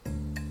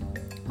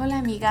Hola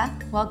amiga,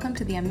 welcome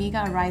to the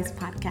Amiga Arise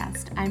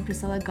podcast. I'm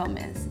Priscilla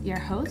Gomez, your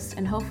host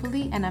and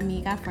hopefully an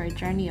amiga for a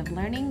journey of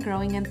learning,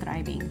 growing, and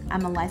thriving.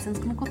 I'm a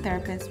licensed clinical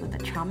therapist with a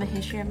trauma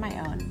history of my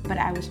own, but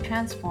I was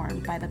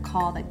transformed by the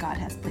call that God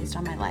has placed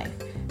on my life.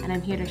 And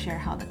I'm here to share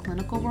how the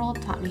clinical world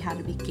taught me how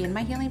to begin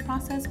my healing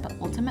process, but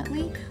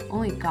ultimately,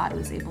 only God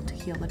was able to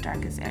heal the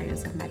darkest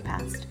areas of my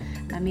past.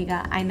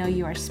 Amiga, I know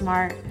you are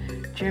smart,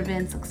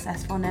 driven,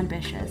 successful, and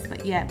ambitious,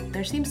 but yet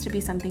there seems to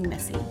be something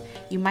missing.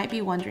 You might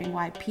be wondering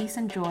why peace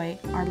and joy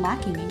are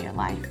lacking in your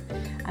life.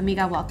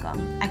 Amiga,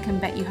 welcome. I can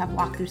bet you have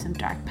walked through some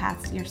dark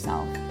paths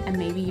yourself, and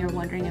maybe you're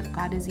wondering if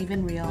God is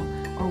even real,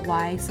 or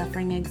why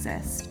suffering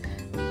exists,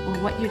 or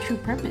what your true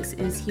purpose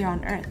is here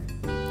on earth.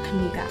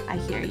 Amiga, I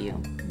hear you.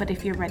 But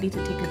if you're ready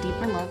to take a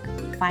deeper look,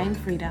 find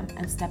freedom,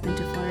 and step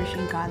into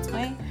flourishing God's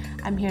way,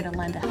 I'm here to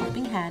lend a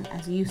helping hand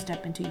as you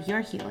step into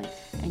your healing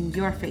and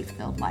your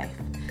faith-filled life.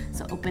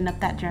 So open up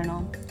that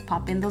journal,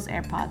 pop in those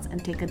AirPods,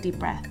 and take a deep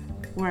breath.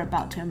 We're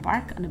about to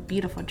embark on a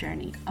beautiful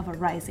journey of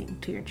arising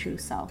to your true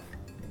self.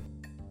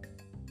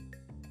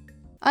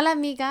 Hola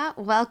amiga,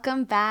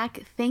 welcome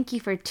back. Thank you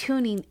for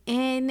tuning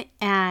in,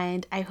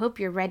 and I hope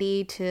you're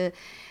ready to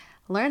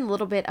learn a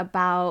little bit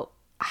about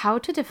how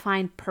to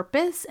define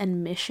purpose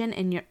and mission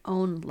in your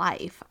own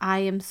life. I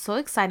am so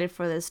excited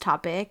for this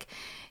topic.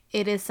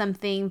 It is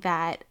something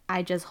that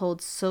I just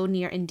hold so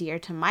near and dear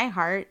to my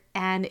heart,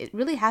 and it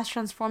really has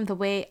transformed the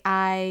way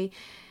I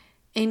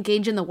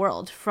engage in the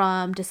world,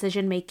 from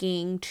decision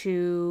making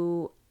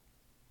to,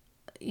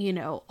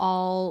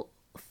 all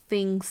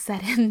things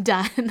said and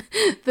done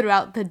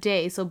throughout the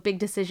day. So big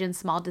decisions,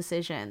 small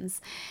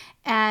decisions.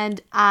 And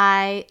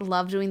I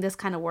love doing this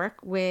kind of work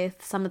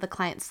with some of the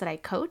clients that I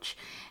coach,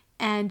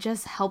 and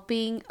just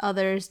helping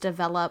others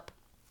develop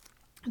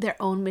their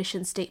own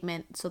mission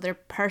statement, so their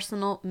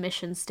personal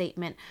mission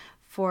statement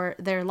for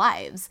their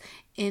lives,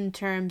 in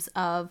terms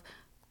of,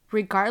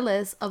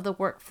 regardless of the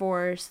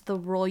workforce, the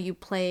role you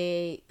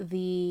play,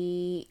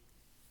 the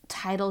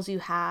titles you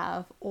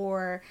have,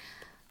 or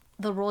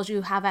the roles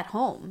you have at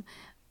home.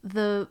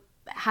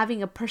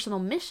 Having a personal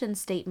mission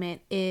statement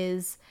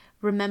is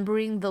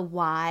remembering the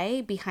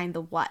why behind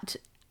the what.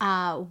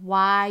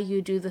 Why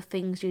you do the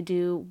things you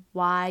do,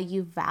 why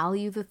you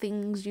value the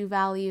things you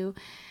value.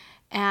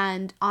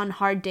 And on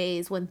hard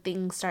days when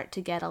things start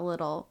to get a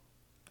little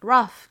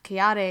rough,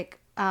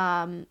 chaotic,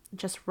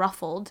 just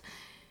ruffled,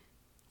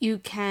 you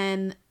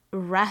can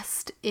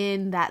rest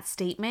in that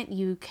statement.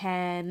 You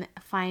can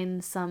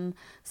find some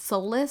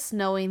solace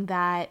knowing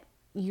that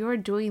you're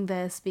doing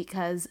this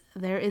because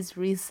there is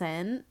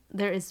reason.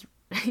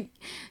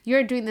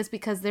 You're doing this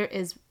because there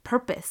is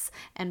purpose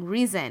and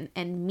reason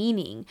and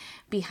meaning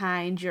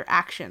behind your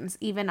actions,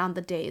 even on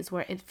the days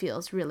where it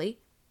feels really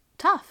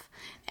tough.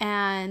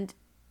 And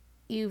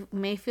you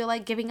may feel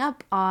like giving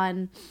up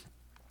on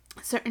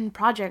certain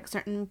projects,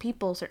 certain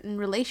people, certain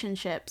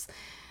relationships.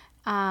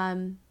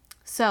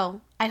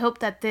 So I hope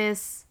that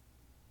this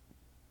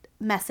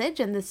message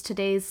and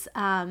today's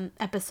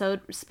episode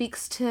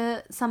speaks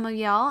to some of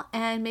y'all,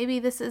 and maybe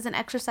this is an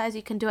exercise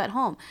you can do at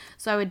home.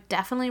 So I would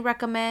definitely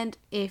recommend,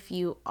 if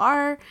you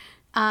are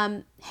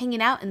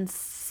hanging out and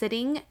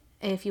sitting,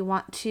 if you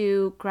want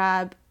to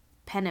grab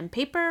pen and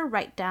paper,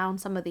 write down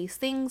some of these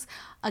things.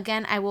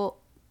 Again, I will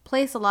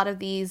place a lot of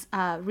these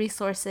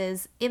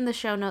resources in the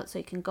show notes so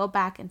you can go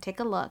back and take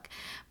a look.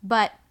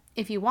 But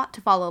if you want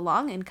to follow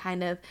along and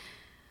kind of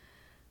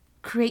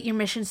create your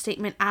mission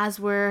statement as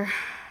we're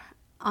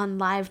on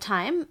live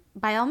time,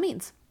 by all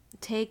means,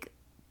 take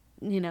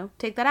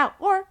that out,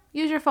 or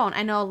use your phone.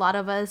 I know a lot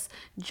of us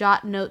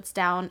jot notes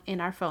down in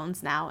our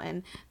phones now,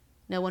 and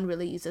no one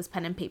really uses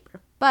pen and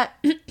paper. But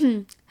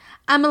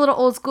I'm a little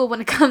old school when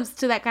it comes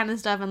to that kind of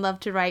stuff and love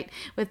to write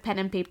with pen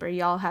and paper.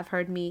 Y'all have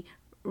heard me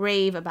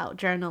rave about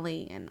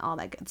journaling and all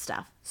that good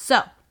stuff.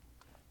 So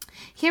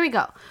here we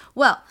go.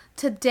 Well,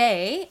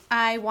 today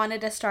I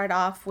wanted to start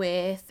off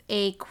with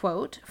a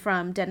quote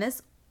from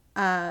Dennis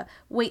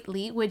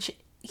Waitley, which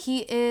he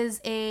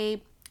is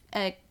a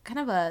kind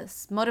of a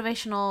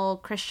motivational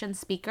Christian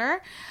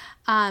speaker.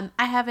 I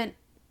haven't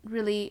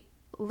really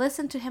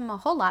listened to him a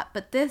whole lot,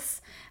 but this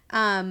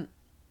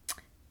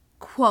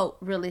quote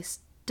really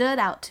stood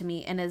out to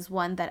me, and is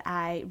one that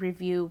I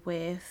review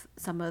with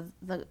some of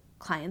the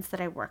clients that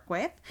I work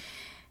with,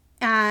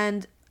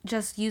 and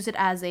just use it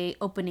as a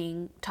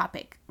opening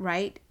topic,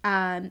 right?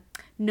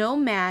 No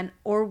man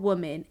or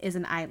woman is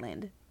an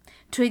island.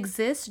 To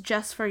exist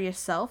just for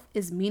yourself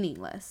is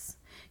meaningless.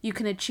 You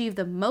can achieve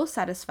the most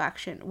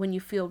satisfaction when you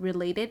feel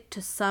related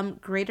to some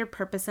greater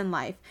purpose in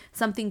life,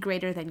 something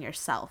greater than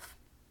yourself.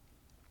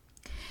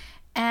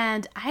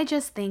 And I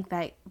just think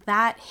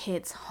that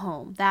hits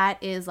home.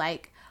 That is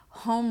like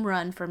home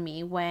run for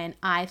me when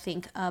I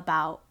think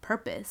about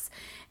purpose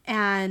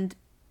and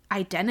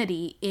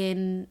identity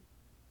in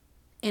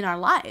our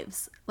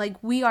lives.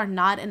 Like, we are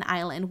not an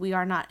island. We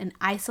are not an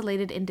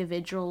isolated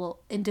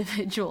individual.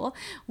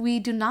 We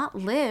do not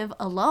live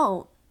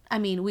alone. I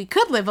mean, we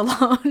could live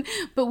alone,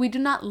 but we do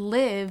not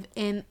live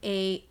in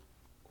a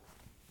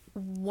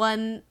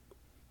one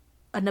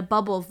in a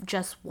bubble of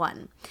just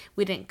one.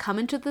 We didn't come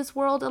into this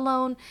world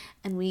alone,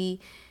 and we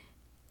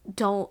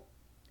don't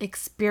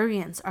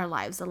experience our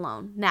lives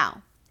alone.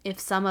 Now, if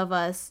some of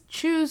us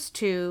choose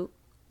to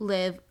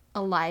live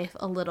a life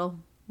a little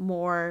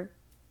more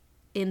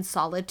in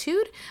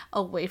solitude,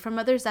 away from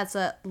others, that's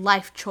a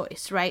life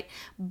choice, right?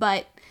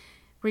 But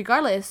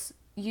regardless,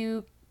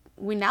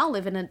 we now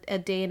live in a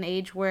day and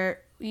age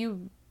where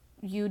you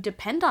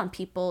depend on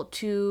people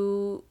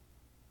to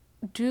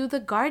do the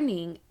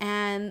gardening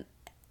and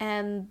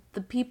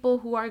the people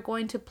who are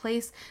going to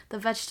place the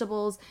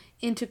vegetables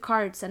into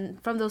carts,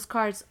 and from those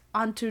carts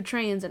onto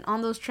trains, and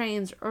on those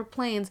trains or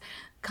planes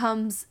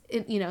comes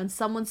in, and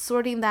someone's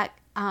sorting that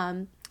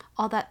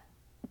all that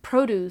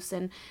produce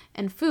and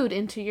food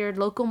into your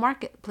local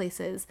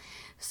marketplaces.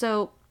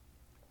 So,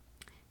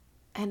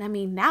 and I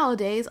mean,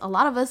 nowadays, a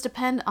lot of us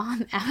depend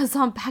on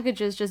Amazon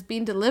packages just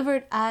being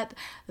delivered at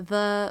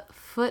the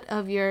foot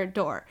of your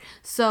door.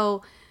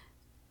 So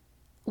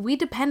we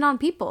depend on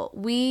people.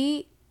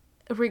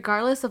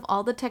 Regardless of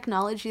all the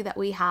technology that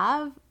we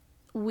have,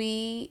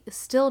 we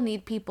still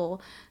need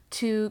people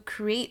to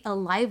create a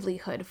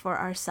livelihood for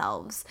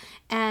ourselves.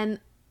 And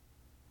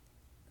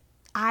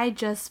I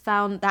just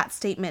found that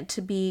statement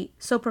to be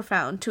so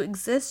profound. To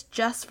exist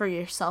just for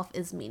yourself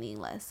is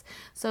meaningless.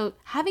 So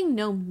having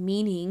no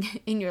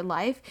meaning in your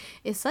life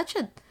is such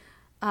a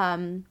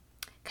kind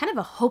of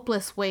a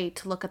hopeless way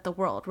to look at the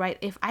world, right?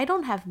 If I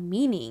don't have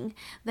meaning,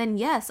 then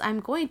yes, I'm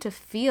going to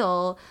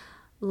feel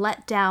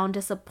let down,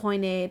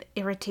 disappointed,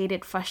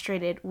 irritated,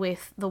 frustrated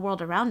with the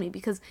world around me.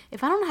 Because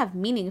if I don't have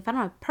meaning, if I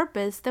don't have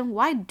purpose, then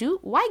why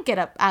get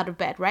up out of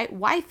bed, right?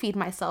 Why feed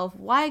myself?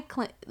 Why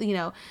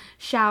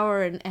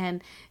shower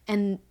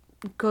and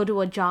go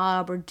to a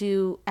job or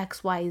do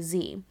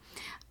XYZ?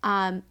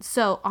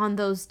 So on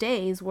those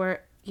days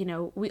where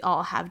we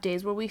all have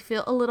days where we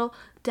feel a little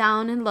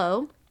down and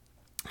low,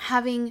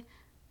 having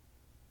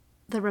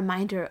the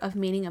reminder of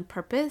meaning and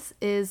purpose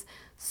is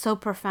so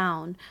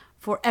profound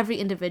for every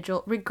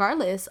individual,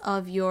 regardless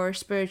of your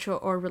spiritual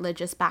or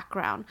religious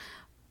background.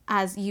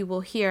 As you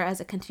will hear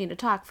as I continue to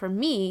talk, for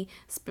me,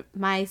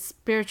 my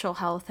spiritual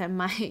health and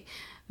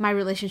my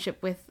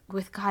relationship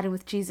with God and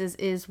with Jesus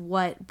is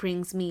what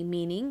brings me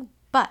meaning.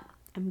 But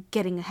I'm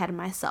getting ahead of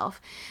myself.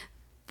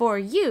 For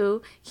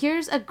you,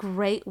 here's a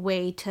great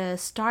way to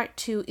start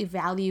to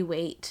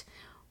evaluate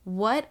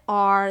what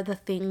are the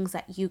things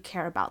that you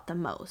care about the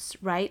most,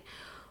 right?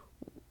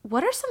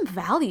 What are some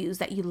values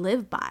that you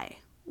live by?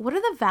 What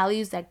are the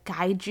values that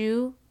guide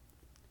you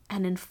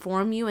and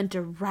inform you and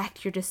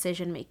direct your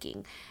decision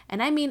making?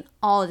 And I mean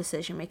all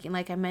decision making,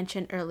 like I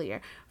mentioned earlier,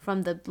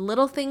 from the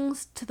little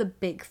things to the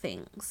big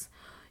things.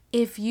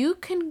 If you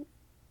can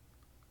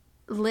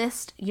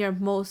list your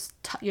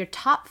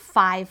top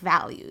 5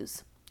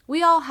 values,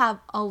 we all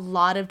have a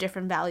lot of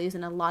different values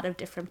and a lot of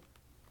different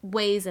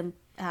ways and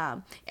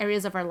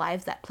areas of our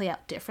lives that play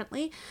out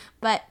differently.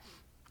 But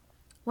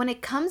when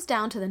it comes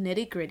down to the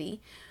nitty-gritty,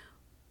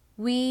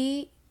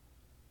 we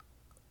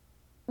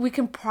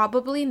can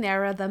probably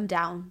narrow them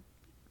down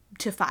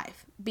to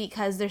 5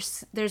 because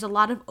there's a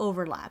lot of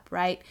overlap,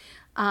 right?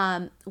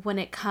 When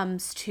it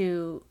comes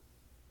to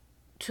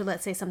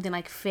let's say something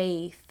like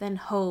faith and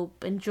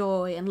hope and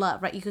joy and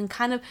love, right? You can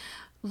kind of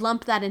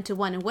lump that into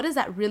one. And what does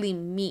that really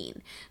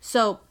mean?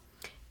 So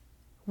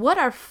what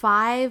are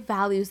 5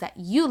 values that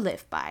you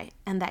live by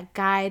and that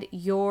guide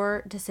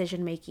your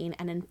decision making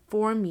and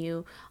inform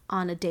you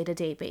on a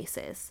day-to-day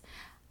basis?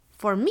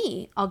 For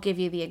me, I'll give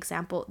you the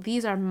example.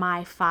 These are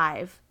my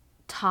 5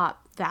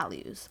 top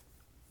values.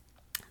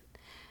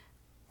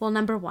 Well,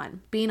 number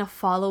 1, being a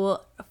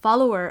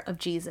follower of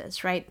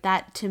Jesus, right?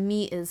 That to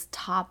me is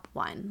top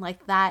 1.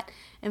 Like that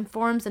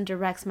informs and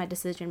directs my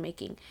decision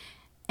making.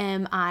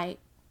 Am I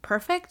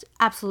perfect?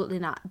 Absolutely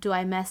not. Do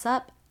I mess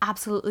up?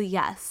 Absolutely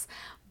yes.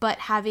 But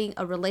having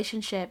a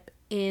relationship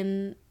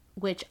in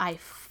which I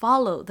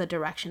follow the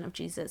direction of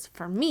Jesus,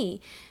 for me,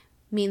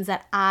 means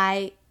that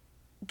I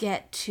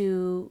get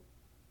to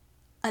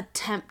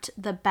attempt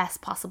the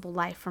best possible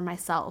life for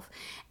myself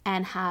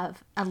and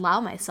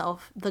allow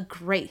myself the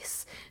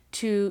grace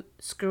to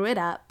screw it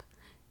up,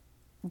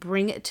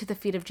 bring it to the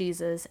feet of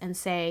Jesus and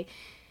say,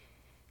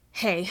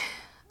 hey,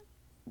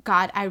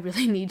 God, I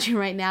really need you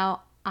right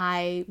now.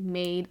 I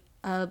made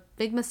a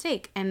big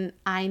mistake and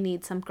I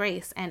need some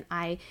grace and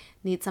I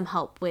need some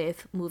help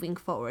with moving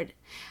forward.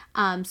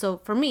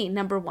 So for me,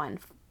 number 1,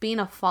 being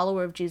a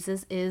follower of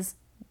Jesus is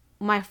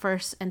my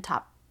first and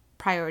top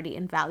priority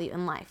and value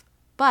in life.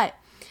 But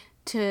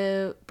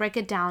to break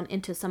it down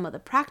into some of the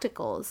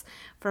practicals,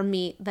 for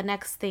me, the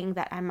next thing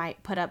that I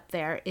might put up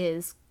there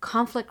is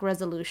conflict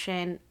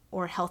resolution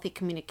or healthy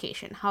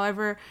communication.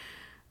 However,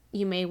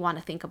 you may want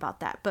to think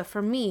about that. But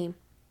for me,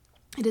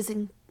 it is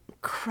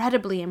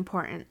incredibly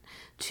important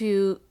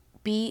to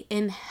be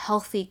in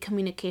healthy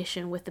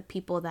communication with the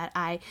people that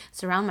I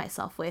surround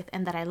myself with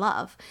and that I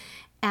love,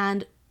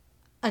 and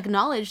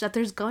acknowledge that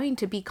there's going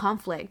to be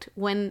conflict.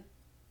 When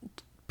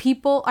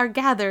people are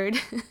gathered,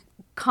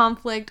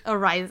 conflict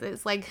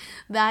arises. Like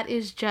that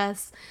is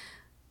just,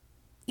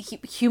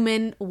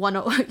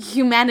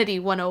 humanity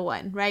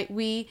 101, right?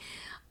 We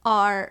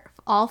are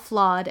all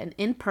flawed and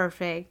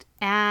imperfect,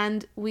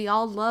 and we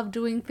all love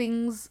doing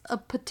things a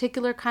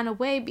particular kind of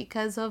way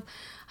because of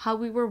how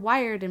we were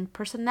wired and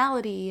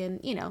personality and,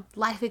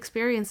 life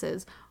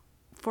experiences.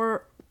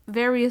 For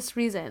various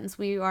reasons,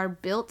 we are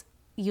built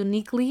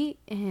uniquely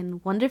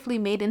and wonderfully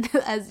made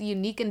as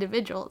unique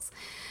individuals.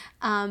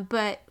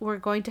 But we're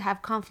going to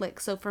have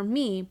conflict. So for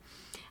me,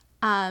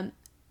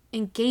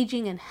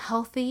 engaging in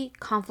healthy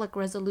conflict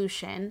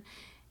resolution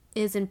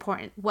is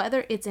important,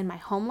 whether it's in my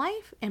home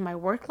life, in my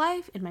work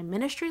life, in my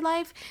ministry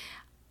life.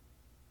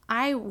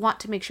 I want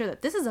to make sure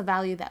that this is a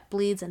value that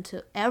bleeds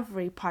into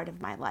every part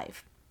of my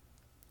life,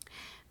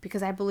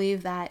 because I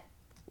believe that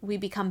we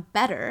become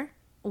better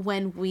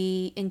when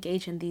we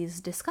engage in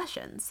these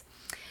discussions.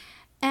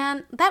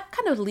 And that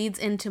kind of leads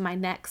into my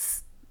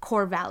next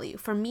core value.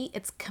 For me,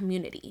 it's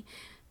community.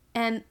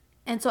 And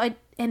so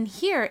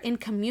here in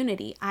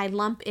community, I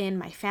lump in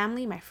my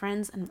family, my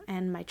friends,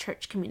 and my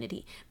church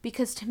community,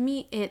 because to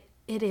me, it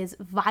is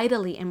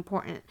vitally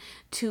important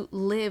to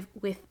live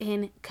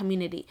within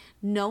community,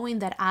 knowing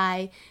that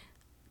I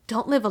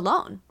don't live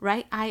alone,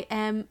 right? I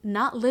am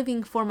not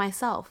living for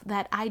myself,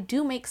 that I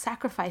do make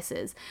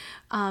sacrifices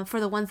for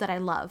the ones that I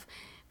love,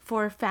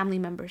 for family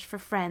members, for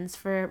friends,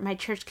 for my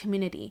church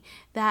community.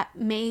 That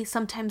may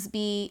sometimes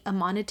be a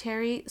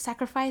monetary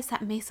sacrifice,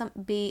 that may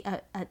be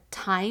a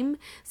time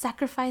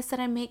sacrifice that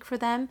I make for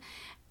them.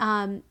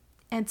 And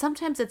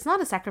sometimes it's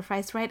not a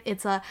sacrifice, right?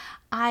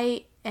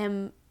 I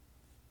am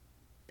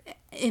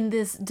in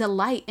this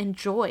delight and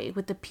joy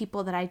with the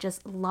people that I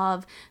just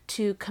love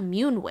to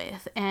commune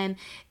with and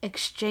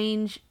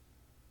exchange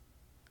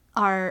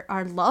our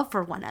love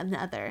for one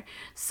another.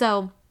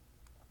 So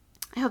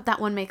I hope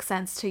that one makes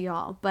sense to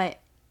y'all,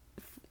 but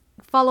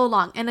follow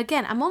along. And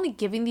again, I'm only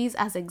giving these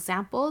as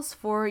examples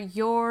for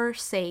your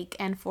sake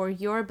and for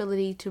your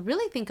ability to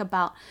really think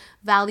about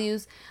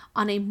values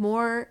on a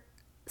more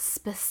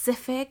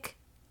specific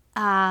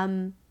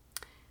train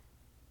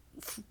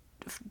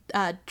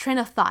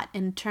of thought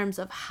in terms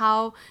of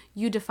how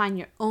you define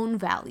your own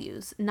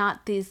values.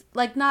 There's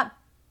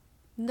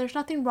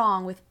nothing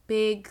wrong with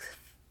big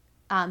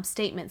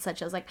statements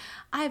such as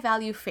I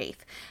value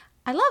faith.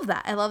 I love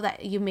that. I love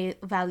that you may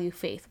value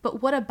faith.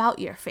 But what about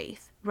your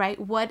faith, right?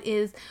 When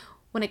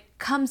it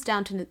comes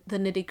down to the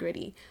nitty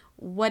gritty,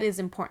 what is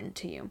important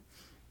to you?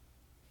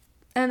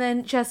 And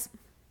then just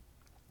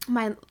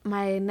my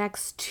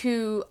next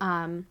two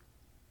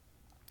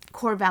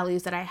core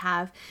values that I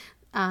have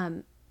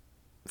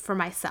for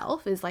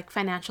myself is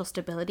financial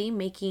stability,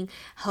 making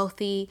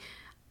healthy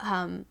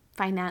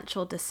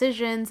financial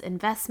decisions,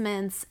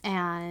 investments,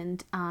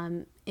 and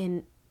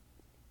in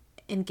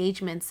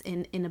engagements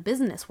in a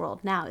business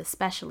world now,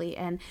 especially,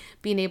 and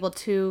being able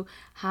to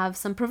have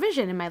some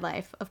provision in my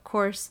life. Of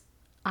course,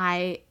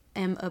 I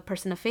am a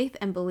person of faith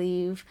and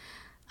believe,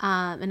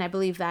 and I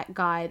believe that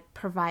God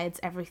provides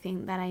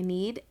everything that I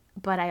need,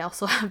 but I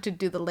also have to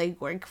do the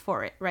legwork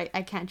for it, right?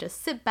 I can't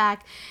just sit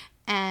back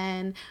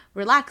and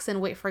relax and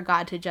wait for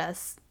God to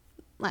just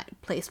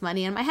place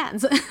money in my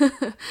hands.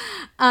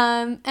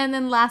 And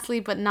then lastly,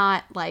 but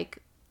not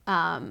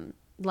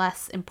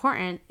less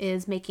important,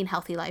 is making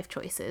healthy life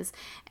choices.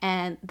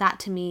 And that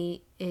to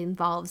me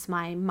involves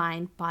my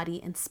mind,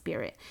 body, and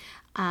spirit.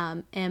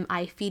 Am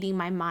I feeding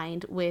my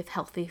mind with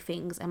healthy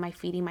things? Am I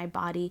feeding my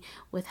body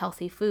with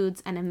healthy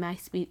foods? And am I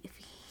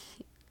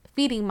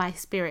feeding my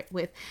spirit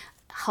with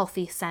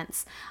healthy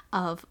sense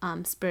of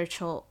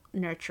spiritual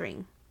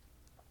nurturing?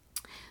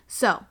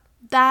 So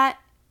that,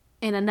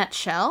 in a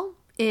nutshell,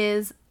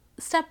 is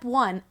step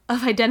one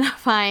of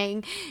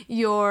identifying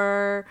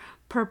your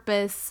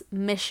purpose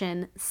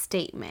mission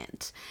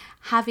statement,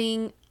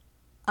 having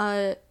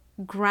a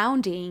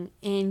grounding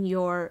in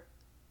your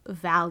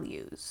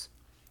values.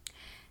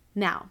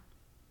 Now,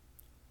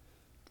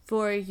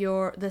 for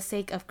the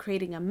sake of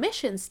creating a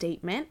mission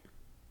statement,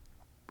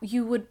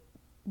 you would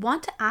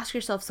want to ask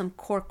yourself some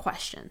core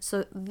questions.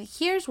 So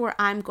here's where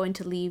I'm going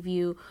to leave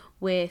you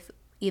with,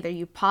 either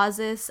you pause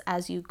this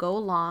as you go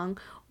along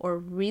or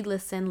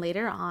re-listen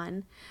later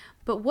on.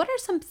 But what are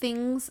some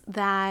things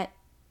that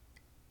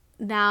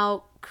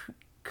now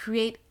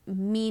create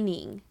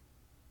meaning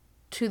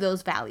to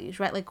those values,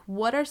 right?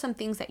 What are some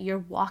things that you're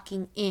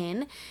walking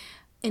in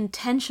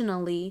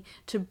intentionally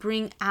to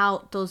bring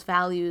out those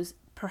values,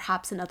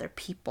 perhaps in other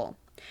people,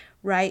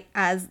 right?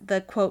 As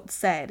the quote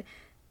said,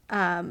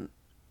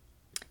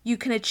 you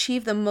can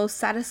achieve the most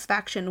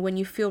satisfaction when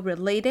you feel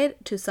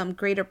related to some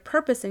greater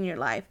purpose in your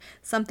life,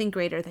 something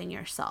greater than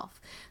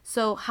yourself.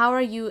 So how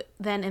are you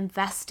then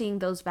investing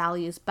those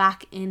values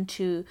back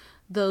into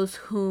those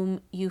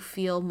whom you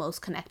feel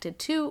most connected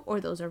to, or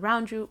those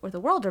around you, or the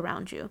world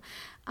around you?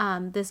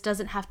 This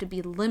doesn't have to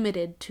be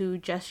limited to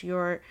just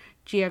your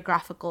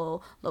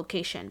geographical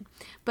location.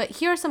 But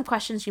here are some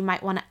questions you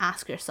might want to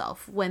ask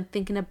yourself when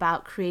thinking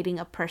about creating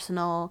a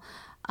personal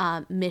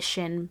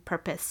mission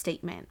purpose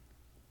statement.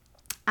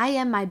 I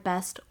am my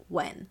best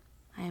when.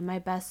 I am my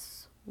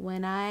best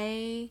when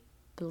I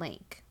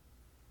blank.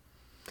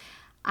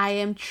 I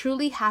am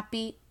truly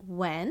happy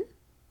when.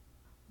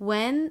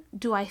 When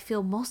do I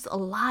feel most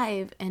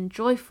alive and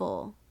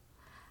joyful?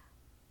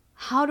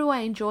 How do I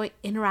enjoy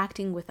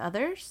interacting with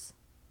others?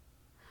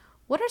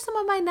 What are some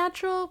of my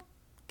natural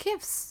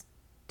gifts,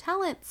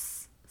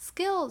 talents,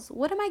 skills?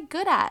 What am I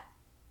good at?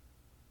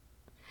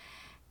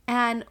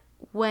 And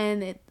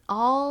when it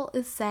all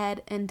is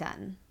said and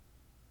done,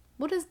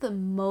 what is the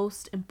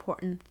most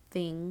important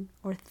thing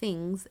or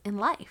things in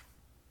life?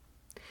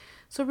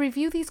 So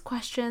review these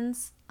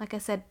questions. Like I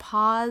said,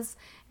 pause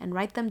and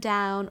write them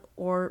down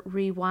or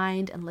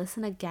rewind and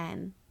listen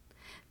again.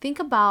 Think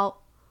about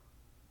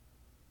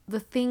the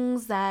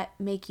things that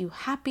make you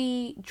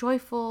happy,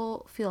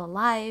 joyful, feel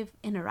alive,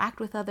 interact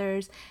with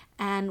others,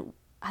 and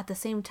at the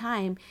same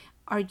time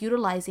are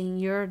utilizing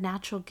your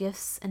natural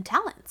gifts and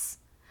talents,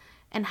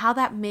 and how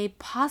that may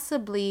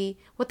possibly,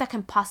 what that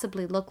can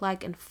possibly look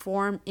like and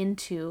form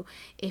into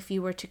if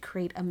you were to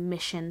create a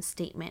mission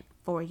statement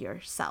for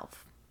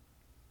yourself.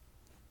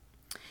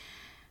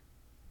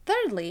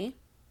 Thirdly,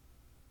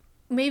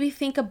 maybe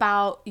think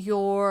about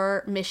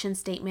your mission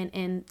statement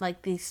in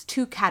like these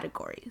two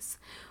categories.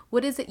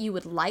 What is it you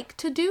would like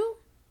to do?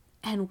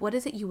 And what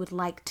is it you would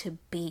like to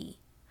be?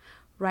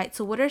 Right?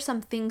 So what are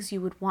some things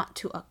you would want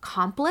to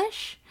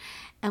accomplish?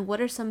 And what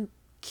are some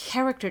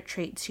character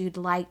traits you'd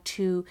like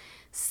to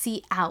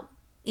see out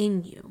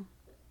in you?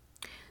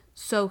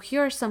 So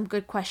here are some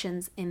good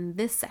questions in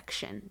this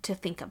section to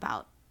think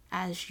about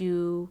as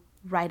you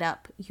write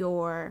up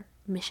your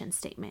mission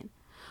statement.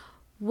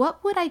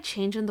 What would I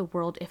change in the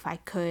world if I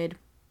could?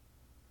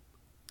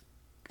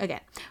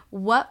 Again,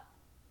 what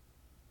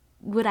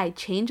would I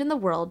change in the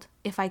world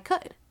if I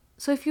could?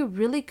 So if you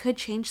really could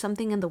change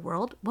something in the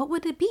world, what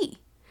would it be?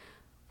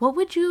 What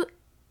would you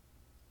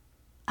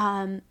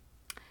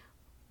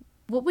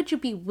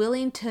be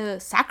willing to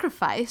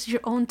sacrifice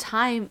your own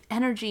time,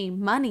 energy,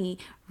 money,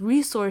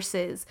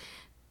 resources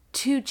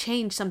to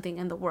change something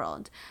in the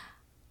world?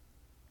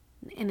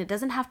 And it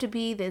doesn't have to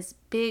be this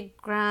big,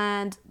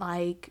 grand,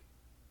 like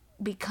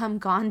become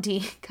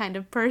Gandhi kind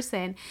of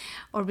person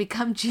or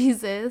become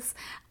Jesus.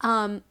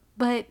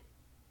 But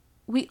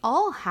we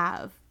all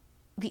have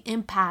the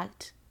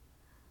impact,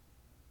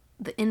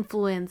 the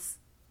influence,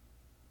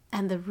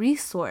 and the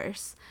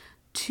resource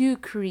to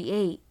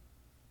create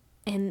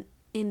an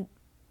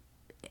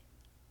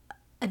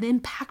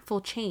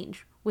impactful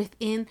change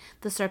within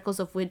the circles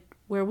of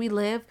where we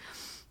live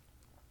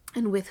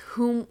and with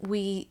whom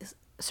we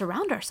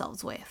surround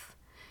ourselves with.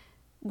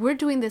 We're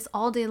doing this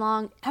all day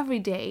long, every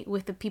day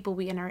with the people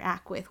we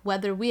interact with.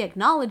 Whether we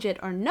acknowledge it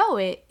or know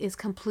it is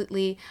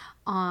completely,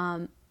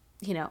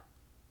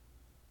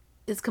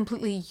 is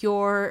completely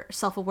your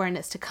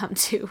self-awareness to come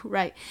to,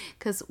 right?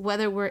 Because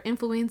whether we're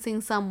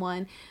influencing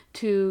someone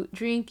to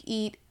drink,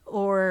 eat,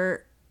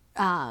 or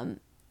in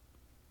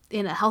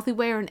a healthy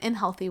way or an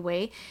unhealthy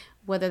way,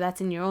 whether that's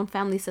in your own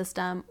family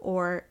system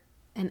or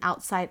in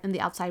the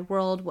outside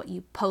world, what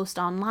you post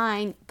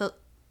online, the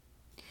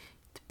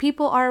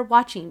people are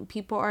watching,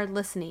 people are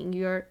listening.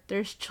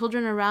 There's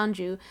children around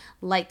you,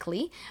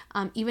 likely,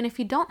 even if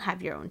you don't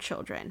have your own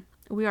children.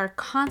 We are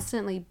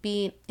constantly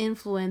being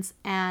influenced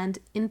and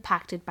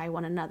impacted by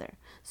one another.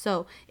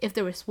 So if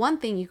there was one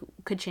thing you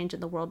could change in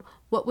the world,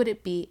 what would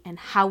it be and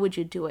how would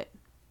you do it?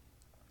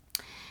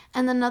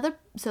 And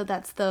so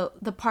that's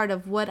the part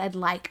of what I'd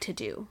like to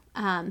do,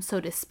 so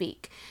to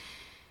speak.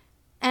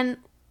 And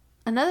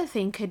another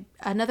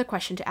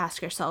question to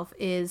ask yourself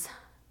is,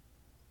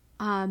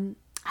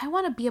 I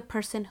want to be a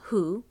person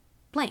who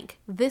blank.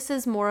 This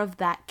is more of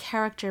that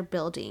character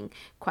building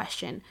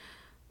question.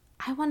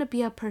 I want to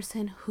be a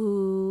person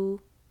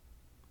who,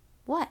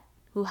 what?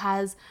 Who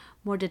has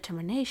more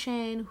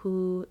determination,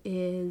 who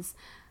is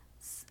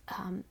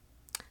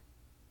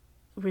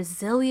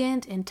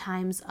resilient in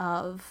times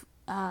of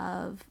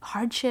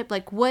hardship.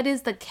 Like, what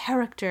is the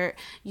character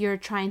you're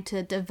trying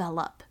to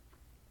develop?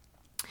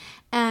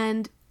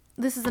 And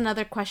this is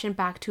another question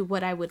back to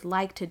what I would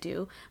like to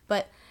do,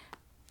 but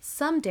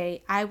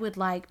someday I would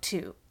like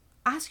to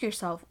ask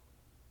yourself,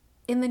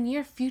 in the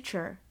near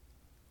future,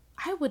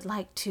 I would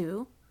like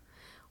to,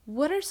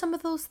 what are some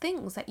of those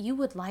things that you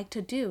would like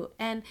to do?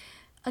 And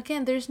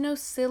again, there's no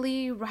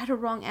silly right or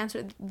wrong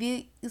answer.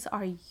 These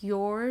are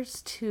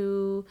yours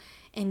to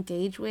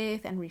engage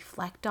with and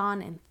reflect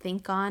on and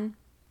think on,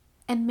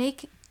 and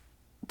make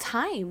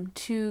time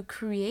to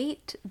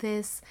create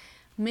this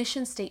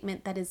mission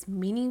statement that is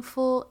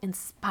meaningful,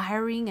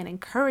 inspiring, and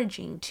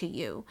encouraging to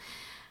you,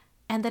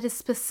 and that is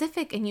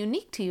specific and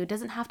unique to you. It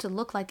doesn't have to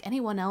look like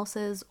anyone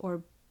else's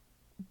or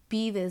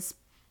be this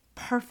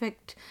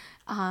perfect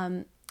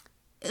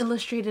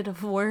illustrated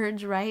of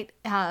words, right?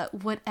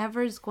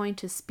 Whatever is going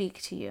to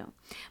speak to you.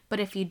 But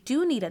if you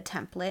do need a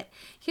template,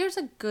 here's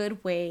a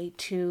good way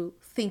to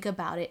think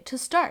about it to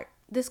start.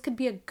 This could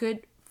be a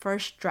good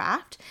first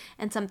draft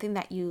and something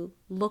that you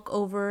look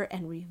over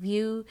and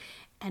review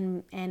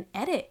and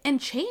edit and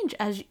change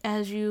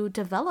as you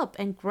develop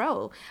and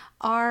grow.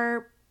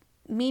 Our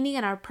meaning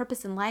and our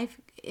purpose in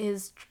life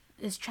is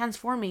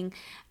transforming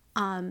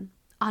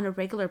on a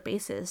regular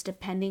basis,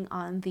 depending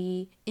on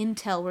the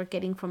intel we're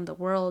getting from the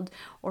world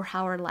or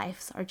how our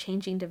lives are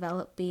changing,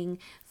 developing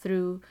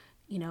through,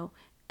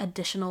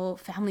 additional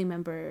family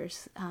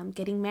members,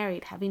 getting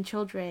married, having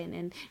children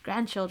and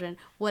grandchildren,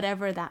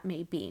 whatever that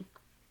may be.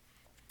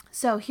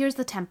 So here's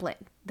the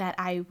template that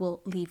I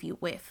will leave you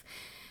with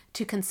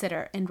to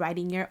consider in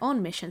writing your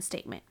own mission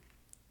statement.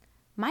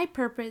 My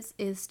purpose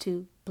is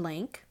to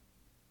blank,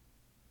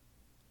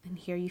 and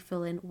here you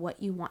fill in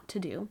what you want to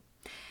do,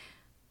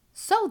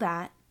 so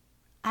that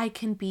I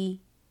can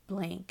be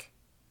blank,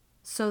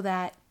 so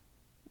that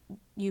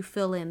you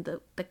fill in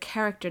the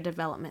character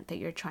development that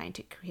you're trying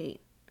to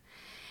create.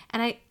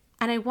 And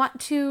I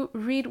want to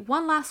read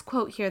one last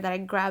quote here that I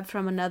grabbed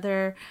from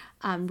another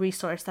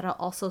resource that I'll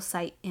also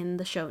cite in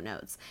the show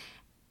notes.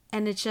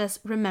 And it's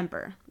just,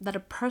 remember that a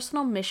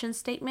personal mission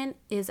statement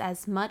is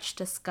as much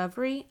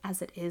discovery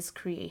as it is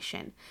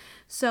creation.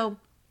 So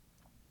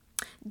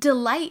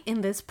delight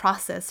in this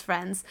process,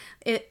 friends.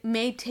 It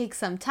may take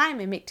some time,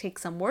 it may take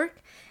some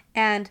work,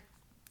 and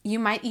you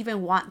might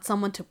even want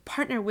someone to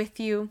partner with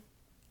you,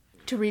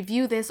 to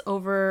review this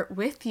over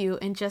with you,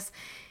 and just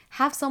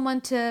have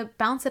someone to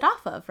bounce it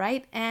off of,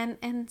 right?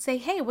 And say,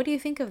 hey, what do you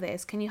think of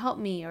this? Can you help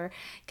me? Or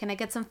can I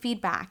get some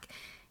feedback?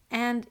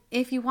 And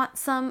if you want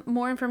some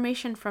more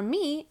information from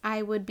me,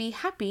 I would be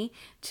happy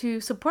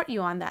to support you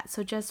on that.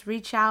 So just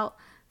reach out,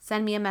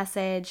 send me a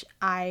message.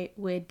 I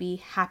would be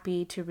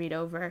happy to read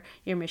over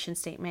your mission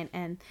statement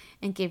and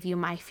give you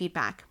my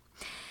feedback.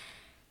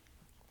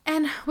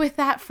 And with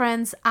that,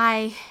 friends,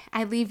 I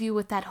leave you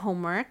with that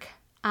homework.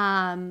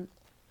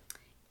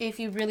 If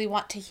you really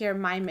want to hear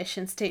my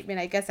mission statement,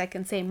 I guess I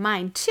can say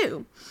mine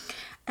too.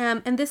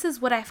 And this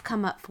is what I've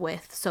come up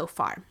with so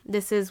far.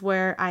 This is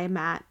where I am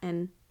at,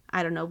 and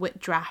I don't know what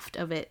draft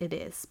of it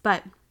is,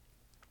 but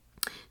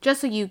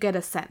just so you get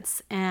a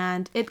sense.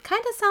 And it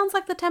kind of sounds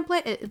like the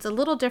template. It's a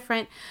little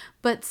different,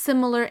 but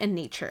similar in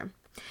nature.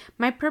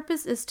 My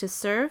purpose is to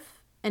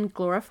serve and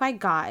glorify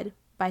God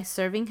by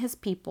serving his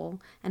people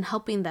and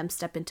helping them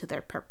step into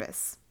their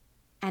purpose.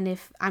 And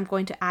if I'm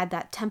going to add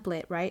that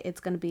template, right,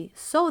 it's going to be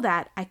so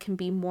that I can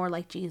be more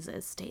like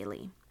Jesus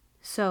daily.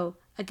 So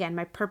again,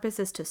 my purpose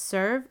is to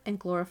serve and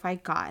glorify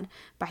God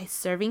by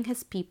serving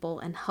his people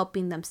and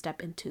helping them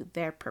step into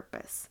their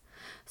purpose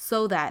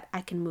so that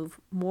I can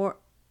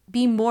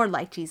be more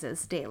like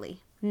Jesus daily.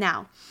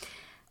 Now,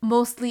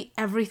 mostly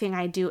everything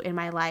I do in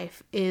my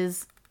life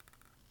is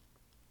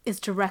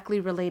directly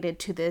related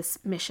to this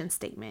mission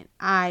statement.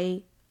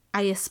 I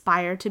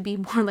aspire to be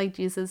more like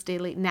Jesus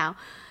daily. Now,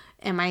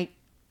 am I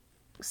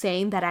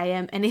saying that I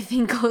am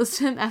anything close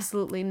to him?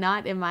 Absolutely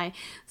not. Am I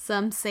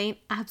some saint?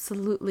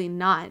 Absolutely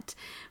not.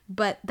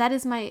 But that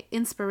is my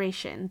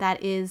inspiration.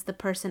 That is the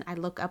person I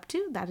look up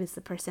to. That is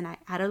the person I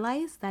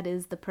idolize. That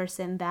is the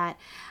person that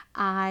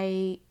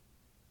I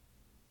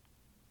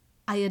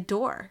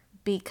adore,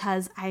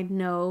 because I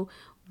know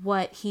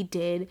what he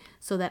did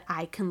so that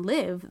I can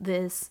live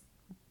this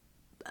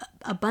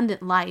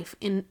abundant life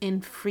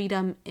in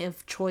freedom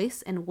of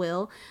choice and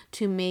will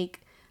to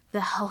make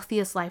the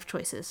healthiest life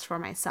choices for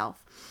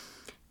myself.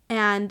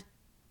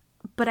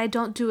 But I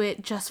don't do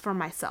it just for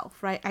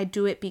myself, right? I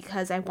do it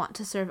because I want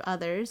to serve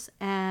others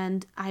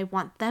and I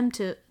want them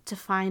to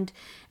find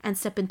and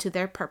step into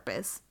their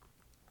purpose,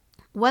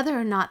 whether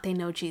or not they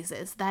know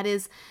Jesus. That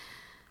is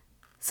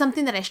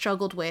something that I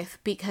struggled with,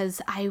 because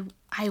I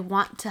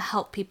want to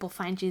help people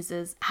find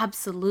Jesus,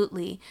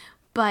 absolutely.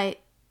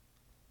 But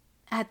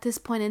at this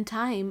point in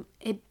time,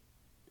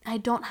 I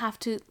don't have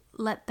to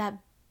let that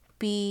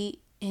be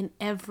in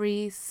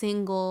every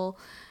single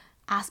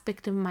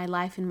aspect of my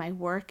life and my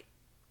work,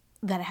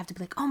 that I have to be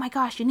like, oh my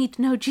gosh, you need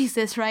to know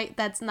Jesus, right?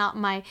 That's not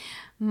my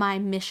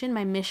mission.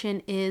 My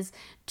mission is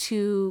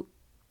to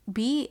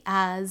be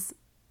as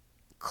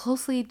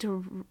closely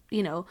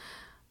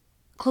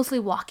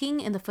walking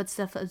in the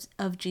footsteps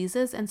of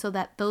Jesus, and so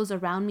that those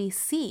around me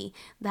see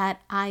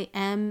that I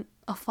am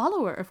a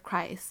follower of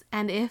Christ.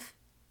 And if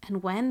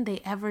and when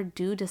they ever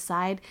do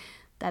decide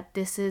that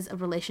this is a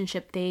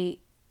relationship they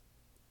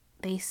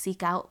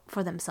seek out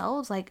for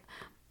themselves, like,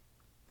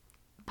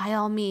 by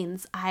all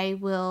means, I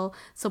will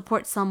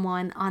support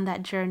someone on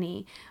that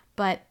journey,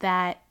 but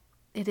that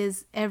it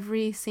is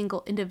every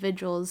single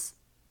individual's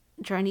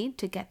journey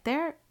to get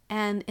there.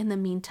 And in the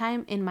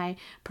meantime, in my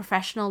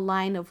professional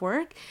line of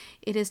work,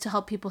 it is to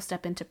help people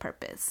step into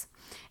purpose.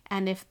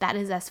 And if that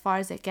is as far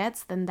as it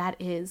gets, then that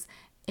is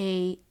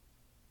a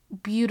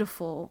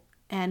beautiful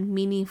and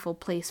meaningful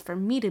place for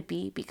me to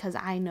be, because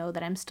I know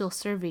that I'm still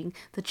serving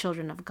the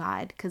children of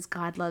God, because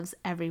God loves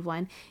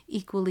everyone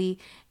equally,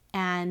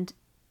 and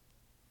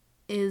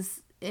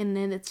it's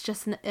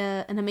just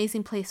an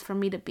amazing place for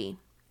me to be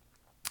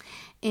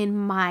in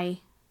my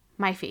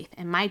faith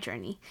and my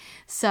journey.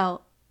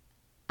 So,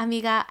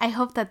 amiga, I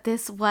hope that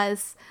this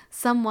was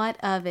somewhat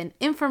of an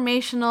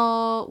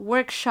informational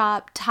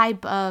workshop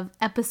type of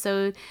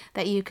episode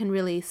that you can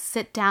really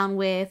sit down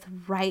with,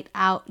 write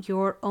out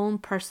your own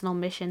personal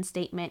mission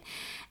statement,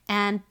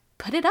 and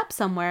put it up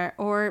somewhere,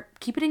 or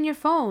keep it in your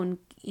phone.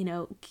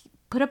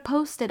 Put a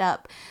Post-it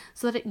up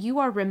so that you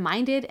are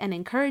reminded and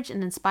encouraged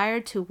and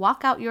inspired to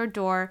walk out your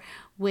door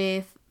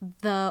with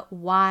the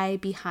why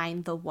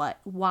behind the what.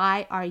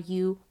 Why are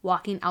you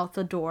walking out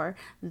the door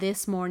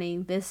this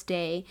morning, this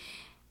day,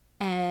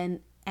 and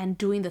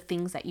doing the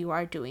things that you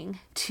are doing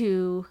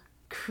to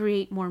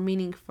create more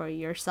meaning for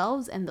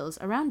yourselves and those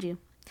around you?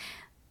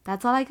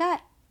 That's all I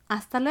got.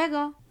 Hasta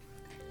luego.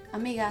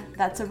 Amiga,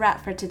 that's a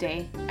wrap for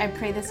today. I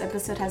pray this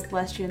episode has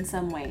blessed you in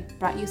some way,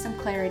 brought you some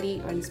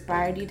clarity, or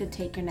inspired you to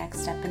take your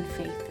next step in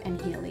faith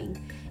and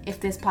healing. If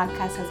this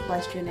podcast has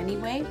blessed you in any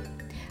way,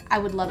 I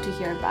would love to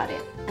hear about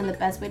it. And the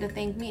best way to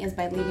thank me is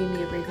by leaving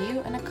me a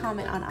review and a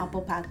comment on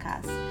Apple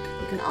Podcasts.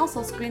 You can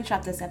also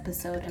screenshot this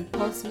episode and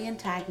post me and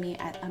tag me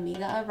at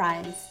Amiga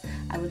Arise.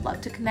 I would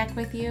love to connect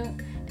with you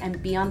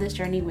and be on this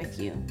journey with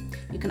you.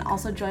 You can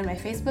also join my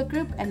Facebook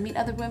group and meet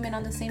other women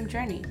on the same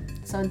journey.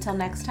 So until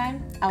next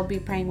time, I'll be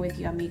praying with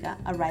you, amiga.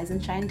 Arise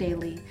and shine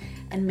daily.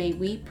 And may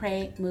we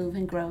pray, move,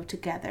 and grow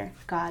together.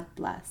 God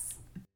bless.